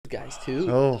guys too.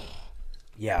 Oh,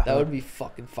 Yeah. That would be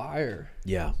fucking fire.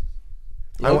 Yeah.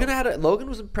 Logan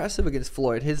was impressive against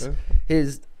Floyd. His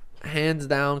hands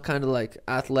down kind of like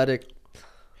athletic.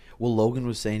 Well, Logan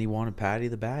was saying he wanted Paddy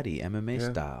the Baddy,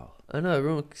 MMA style. I know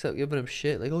everyone kept giving him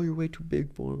shit like, "Oh, you're way too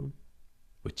big for him."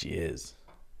 Which he is.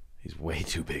 He's way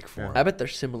too big for him. I bet they're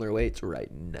similar weights right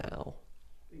now.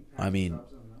 I mean,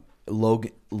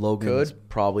 Logan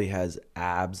probably has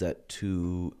abs at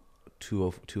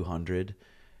 200,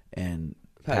 and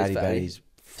Paddy's Paddy's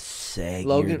saggy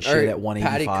Logan and shit or at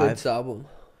 185. Paddy could sub him.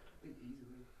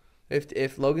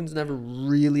 If Logan's never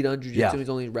really done jiu-jitsu, Yeah. he's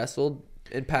only wrestled.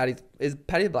 And is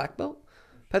Paddy a black belt?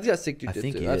 Paddy's got sick jiu-jitsu. I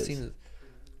think he I've is. seen it.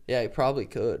 Yeah, he probably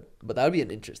could. But that would be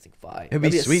an interesting fight. It'd be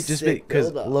That'd sweet a just sick because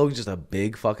build-up. Logan's just a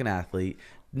big fucking athlete,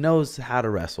 knows how to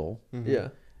wrestle. Yeah.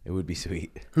 It would be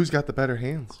sweet. who's got the better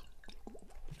hands?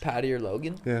 Paddy or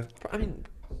Logan? Yeah. I mean,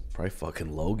 Probably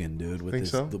fucking Logan, dude. With Think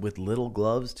so? with little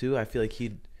gloves too. I feel like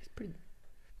he's pretty.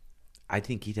 I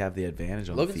think he'd have the advantage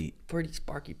on Logan's the feet. pretty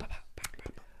sparky. Pa, pa, pa, pa,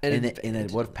 pa. And then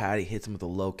what if Paddy hits him with a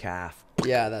low calf?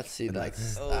 Yeah, that's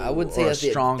I wouldn't say Or a that's the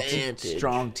strong advantage.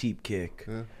 strong teep kick.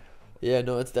 Yeah,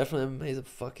 no, it's definitely he's a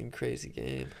fucking crazy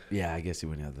game. Yeah, I guess he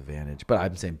wouldn't have the advantage. But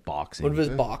I'm saying boxing, What if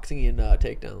it's boxing and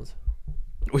takedowns?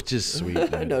 which is sweet.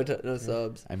 Dude. no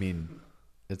subs. I mean,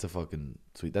 it's a fucking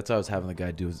sweet. That's what I was having the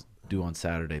guy do on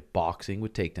Saturday. Boxing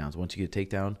with takedowns. Once you get a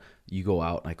takedown, you go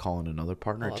out and I call in another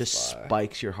partner. Oh, It just fire.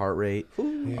 spikes your heart rate.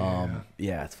 Yeah.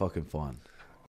 Yeah, it's fucking fun.